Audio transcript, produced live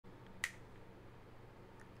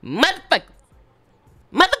Motherfuckers.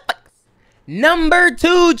 Number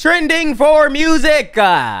 2 trending for music.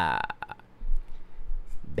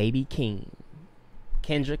 Baby Keem.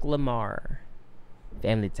 Kendrick Lamar.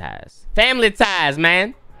 Family Ties. Family Ties,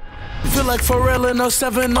 man. Feel like Pharrell in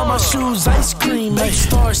 07 on my shoes. Ice cream, make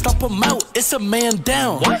stars, stop them out. It's a man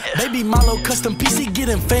down. Baby Milo custom PC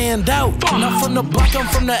getting fanned out. Not from the block, I'm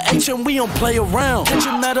from the H and we don't play around. Catch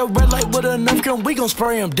him at a red light with a Nerf gun, we gon'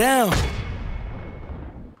 spray him down.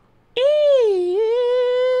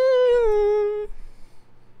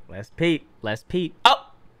 Let's peep. Let's peep.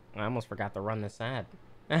 Oh! I almost forgot to run this ad.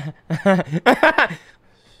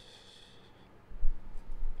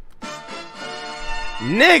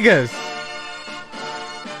 Niggas!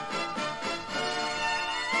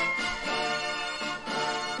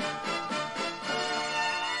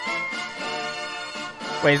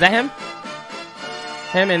 Wait, is that him?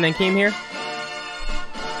 Him and then Keem here?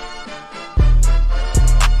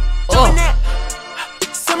 Oh!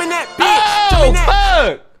 Oh,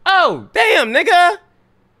 fuck! Oh, damn, nigga!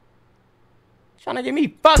 Trying to get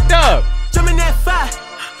me fucked up. Jumping that fire,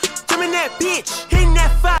 jumping that bitch, hitting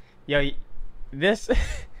that fire. Yo, this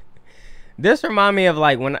remind me of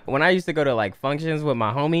like when I used to go to like functions with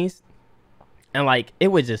my homies, and like it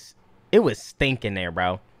was stinking there,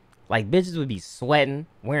 bro. Like bitches would be sweating,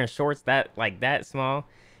 wearing shorts that small,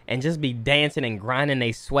 and just be dancing and grinding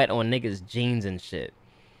they sweat on niggas' jeans and shit.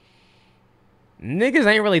 Niggas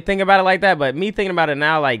ain't really thinking about it like that, but me thinking about it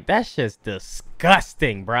now, like, that shit's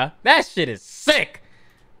disgusting, bruh. That shit is sick.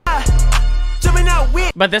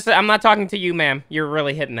 But this, I'm not talking to you, ma'am. You're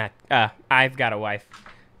really hitting that. I've got a wife.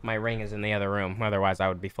 My ring is in the other room. Otherwise, I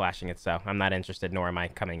would be flashing it, so I'm not interested, nor am I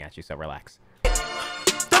coming at you, so relax.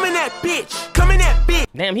 Coming that bitch.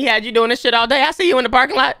 Damn, he had you doing this shit all day. I see you in the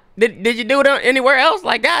parking lot. Did you do it anywhere else?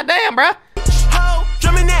 Like, goddamn, bruh.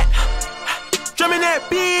 Drumming that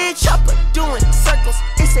bitch, chopper doing circles.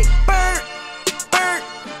 It's a bird.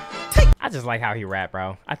 I just like how he rap,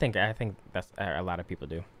 bro. I think that's a lot of people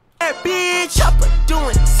do. That bitch, chopper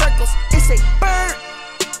doing circles. It's a bird.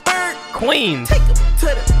 Queen. Take him to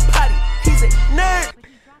the potty. He's a nerd.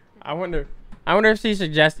 I wonder if she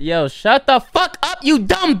suggests, yo, shut the fuck up, you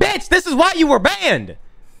dumb bitch. This is why you were banned.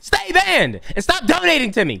 Stay banned and stop donating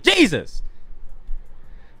to me. Jesus.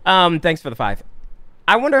 Thanks for the 5.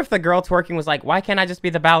 I wonder if the girl twerking was like, why can't I just be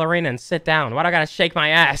the ballerina and sit down? Why do I gotta shake my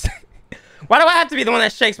ass? Why do I have to be the one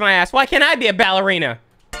that shakes my ass? Why can't I be a ballerina?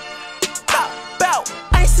 Bow.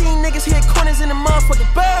 I ain't seen niggas hit corners in the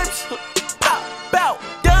motherfucking burbs. Bow.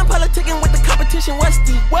 Done politicking with the competition. What's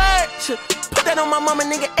the word? Put that on my mama,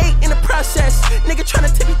 nigga. 8 in the process. Nigga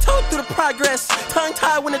trying to tippy-toe through the progress.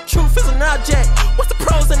 Tongue-tied when the truth is an object. What's the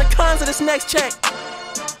pros and the cons of this next check?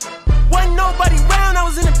 Wasn't nobody round, I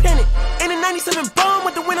was independent. In a 97 bomb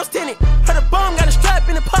with the windows tinted. Heard a bomb got a strap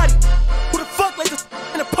in the potty. Who the fuck like this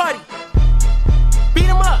in a party?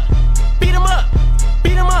 Beat him up, beat him up,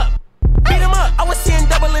 beat him up, beat him up. I was seeing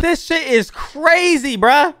double in. This shit is crazy,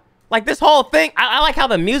 bruh. Like this whole thing, I like how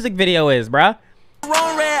the music video is, bruh.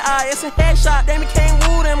 Wrong red eye, it's a headshot. They can't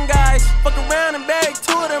woo them guys. Fuck around and bag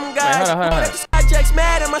 2 of them guys. Wait, hold on. Projects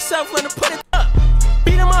mad at myself, learn to put it up.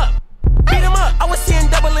 Beat him up. Beat him up. I was seeing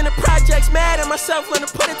double in the projects, mad at myself, learn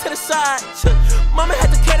to put it to the side. Mama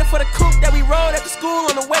had to cater for the coupe that we rode at the school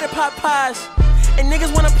on the way to pop pies. And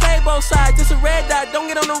niggas wanna play both sides. It's a red dot, don't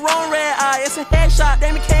get on the wrong red eye. It's a headshot,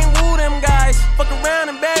 they can't woo them guys. Fuck around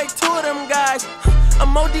and bag 2 of them guys.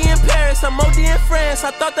 I'm OD in Paris, I'm OD in France. I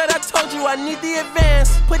thought that I told you I need the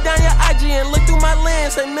advance. Put down your IG and look through my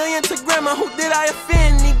lens. A million to grandma, who did I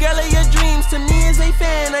offend? The girl of your dreams to me is a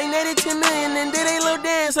fan. I netted 10 million and did a little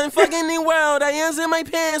dance. I'm fucking the world, I ends in my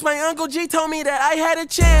pants. My Uncle G told me that I had a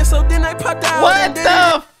chance, so then I popped out. What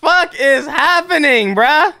the fuck is happening,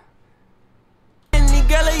 bruh? The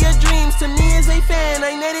girl of your dreams to me is a fan.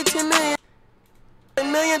 I netted 10 million. A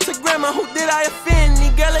million to grandma, who did I offend? The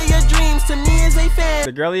girl of your dreams to me is a fan.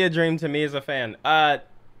 The girl of your dream to me is a fan.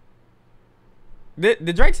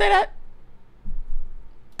 Did Drake say that?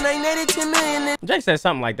 I netted 10 million. Drake said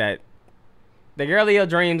something like that. The girl of your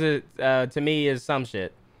dreams is, to me is some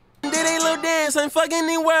shit. Did a little dance, I'm fucking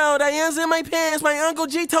the world. I ends in my pants. My Uncle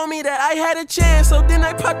G told me that I had a chance, so then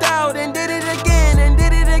I popped out and did it again and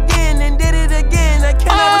did it again and did it again. I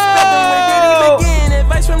cannot respect them. I did it again.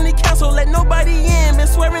 Advice from the council, let nobody in. Been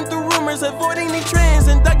swearing through rumors, avoiding the trends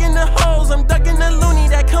and ducking the holes. I'm ducking the loony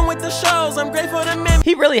that come with the shows. I'm grateful to men.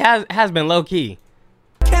 He really has been low key.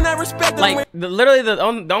 Cannot respect them. Like literally the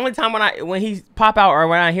only time when he pop out or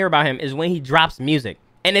when I hear about him is when he drops music,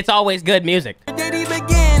 and it's always good music. Did he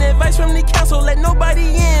begin? Advice advice from the council, let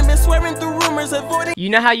nobody in. Been swearing through rumors, avoiding. You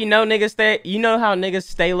know how niggas stay? You know how niggas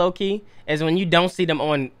stay low key is when you don't see them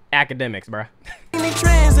on academics, bruh.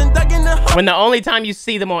 When the only time you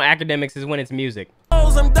see them on academics is when it's music.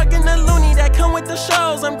 I'm ducking the loony that come with the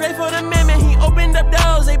shows. I'm grateful to man, he opened up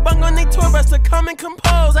doors. They bung on their tour bus to come and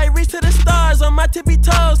compose. I reach to the stars on my tippy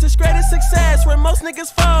toes. This greatest success where most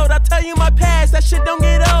niggas fold. I tell you my past, that shit don't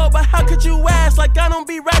get old. But how could you ask? Like I don't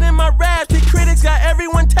be writing my raps. The critics got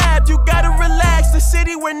everyone tabbed. You gotta relax. The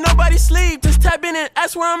city where nobody sleep. Just tap in and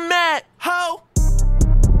that's where I'm at. Ho!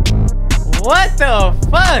 What the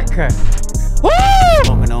fuck? Woo!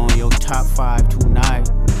 Smoking on your top 5 tonight.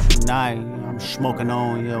 I'm smoking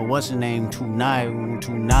on your what's the name tonight.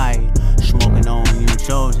 Smoking on your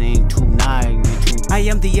shows ain't tonight. I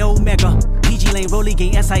am the Omega. PG Lane Rolly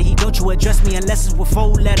Gang SIE. Don't you address me unless it's with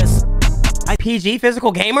 4 letters. PG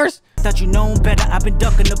physical gamers? Thought you known better. I've been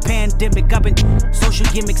ducking the pandemic. I've been social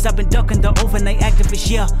gimmicks. I've been ducking the overnight activists.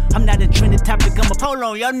 Yeah, I'm not a trending topic. I'm a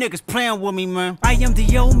polo. Y'all niggas playing with me, man. I am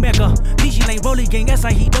the Omega. PG Lane Rolly Gang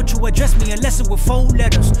SIE. Don't you address me unless it with 4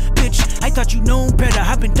 letters. Bitch, I thought you known better.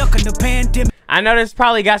 I've been ducking the pandemic. I know this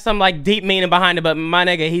probably got some like deep meaning behind it, but my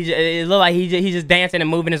nigga, it look like he's just dancing and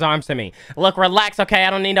moving his arms to me. Look, relax, okay? I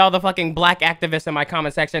don't need all the fucking black activists in my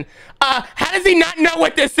comment section. How does he not know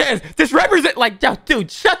what this is? This represent like, yo, dude,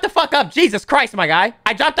 shut the fuck up, Jesus Christ, my guy.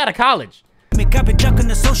 I dropped out of college. I've been ducking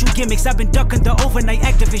the social gimmicks. I've been ducking the overnight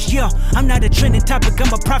activists. Yeah, I'm not a trending topic.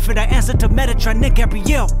 I'm a prophet. I answer to Metatron, Nick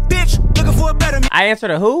Gabrielle. Bitch, looking for a better me. I answer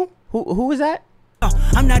to who? Who was that?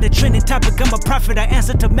 I'm not a trending topic. I'm a prophet. I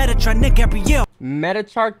answer to Metatron, Nick Gabrielle.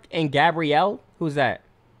 Metatron and Gabrielle? Who's that?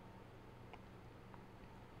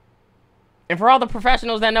 And for all the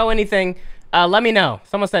professionals that know anything, let me know.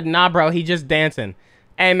 Someone said, nah, bro, he just dancing.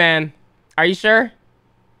 Hey, man, are you sure?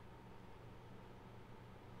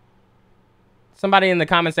 Somebody in the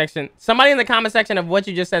comment section of what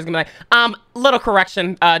you just said is gonna be like, little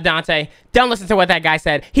correction, Dante. Don't listen to what that guy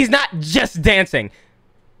said. He's not just dancing.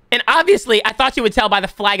 And obviously, I thought you would tell by the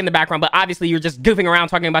flag in the background, but obviously you're just goofing around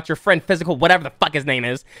talking about your friend Physical, whatever the fuck his name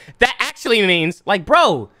is. That actually means, like,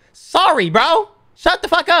 bro, sorry, bro. Shut the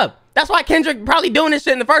fuck up. That's why Kendrick probably doing this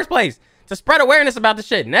shit in the first place. To spread awareness about the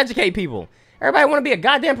shit and educate people. Everybody want to be a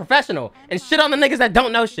goddamn professional and shit on the niggas that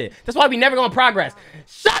don't know shit. That's why we never gonna progress.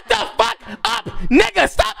 Shut the fuck up, nigga.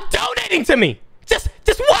 Stop donating to me. Just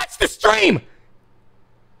watch the stream.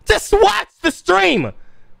 Just watch the stream.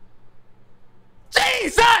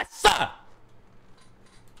 Jesus!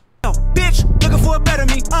 Yo, bitch, looking for a better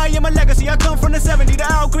me. I am a legacy. I come from the 70s.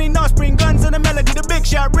 The Al Green offspring, guns and the melody. The big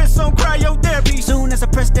shot, wrist on cryotherapy. Soon as I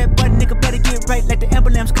press that button, nigga better get right like the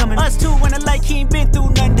emblem's coming. Us too, when I like Keem, been through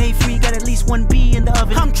none day free. Got at least 1 B in the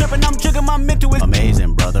oven. I'm tripping, I'm jigging, my mental is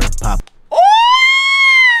amazing, brother. Pop.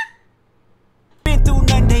 Been through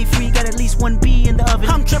none day free. Got at least 1 B in the oven.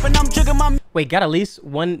 I'm tripping, I'm jigging, my. Wait, got at least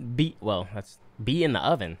 1 B. Well, that's B in the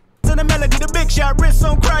oven. The melody, the big shot, wrist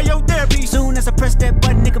on cryotherapy. Soon as I press that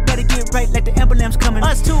button, nigga better get right like the emblem's coming.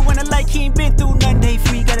 Us too, when I like Keem, been through none day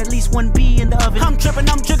free. Got at least 1 B in the oven. I'm tripping,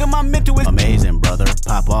 I'm jigging, my mental is amazing, brother.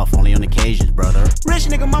 Pop off only on occasions, brother. Rich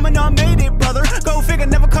nigga, mama know I made it, brother. Go figure,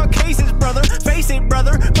 never caught cases, brother. Face it,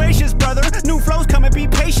 brother. Gracious, brother. New flows coming, be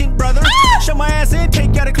patient, brother. Show my ass and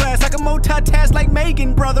take you out of class. I can multitask like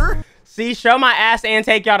Megan, brother. See, show my ass and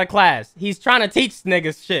take y'all to class. He's trying to teach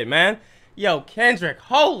niggas shit, man. Yo, Kendrick,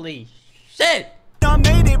 holy shit. I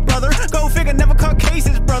made it, brother. Go figure, never caught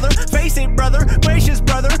cases, brother. Face it, brother. Gracious,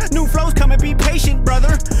 brother. New flows coming, be patient,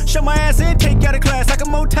 brother. Show my ass and take you out of class. I can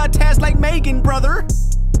multitask like Megan, brother.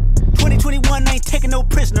 2021 ain't taking no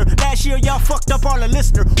prisoner. Last year y'all fucked up all the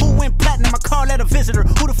listener. Who went platinum? I call that a visitor.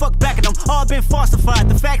 Who the fuck backing them? All been falsified.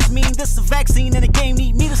 The facts mean this is a vaccine and the game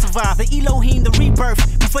need me to survive. The Elohim, the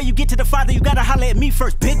rebirth. Before you get to the Father, you gotta holler at me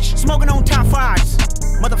first, bitch. Smoking on top 5s.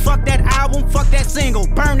 Motherfuck that album, fuck that single.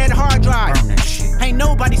 Burn that hard drive. Burn that shit. Ain't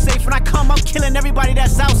nobody safe when I come. I'm killing everybody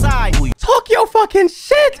that's outside. Talk your fucking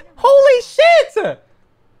shit. Holy shit.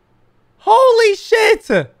 Holy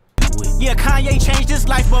shit. Yeah, Kanye changed his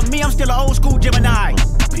life, but me, I'm still an old school Gemini.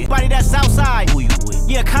 Everybody that's outside.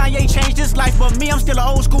 Yeah, Kanye changed his life, but me, I'm still an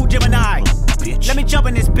old school Gemini. Let me jump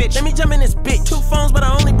in this bitch. Let me jump in this bitch. 2 phones, but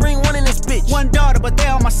I only bring 1 in this bitch. 1 daughter, but they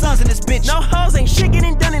all my sons in this bitch. No hoes, ain't shit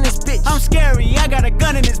getting done in this bitch. I'm scary, I got a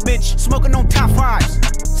gun in this bitch. Smoking on top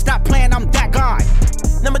 5s. Stop playing, I'm that guy.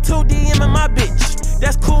 Number 2 DM in my bitch.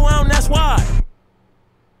 That's cool, that's why.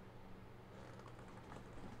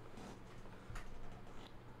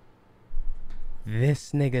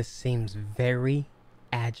 This nigga seems very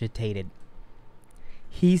agitated.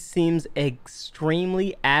 He seems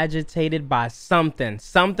extremely agitated by something.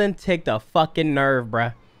 Something ticked a fucking nerve,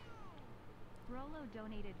 bruh. Rolo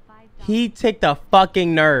donated 5 He took the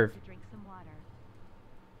fucking nerve.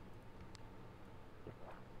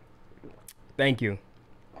 Thank you.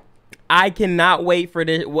 I cannot wait for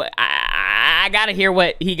this. What I gotta hear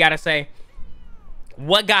what he gotta say.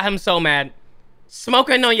 What got him so mad?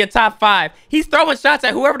 Smoking on your top 5. He's throwing shots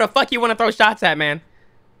at whoever the fuck you want to throw shots at, man.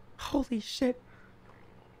 Holy shit.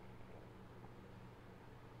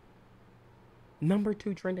 Number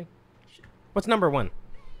 2 trending. What's number 1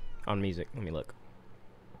 on music? Let me look.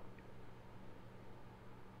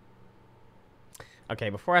 Okay,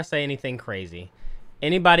 before I say anything crazy,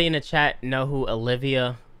 anybody in the chat know who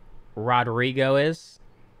Olivia Rodrigo is?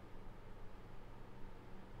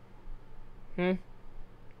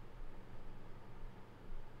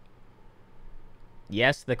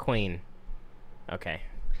 Yes, the queen. Okay,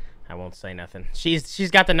 I won't say nothing.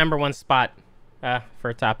 She's got the number 1 spot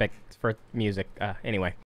for topic for music. Anyway.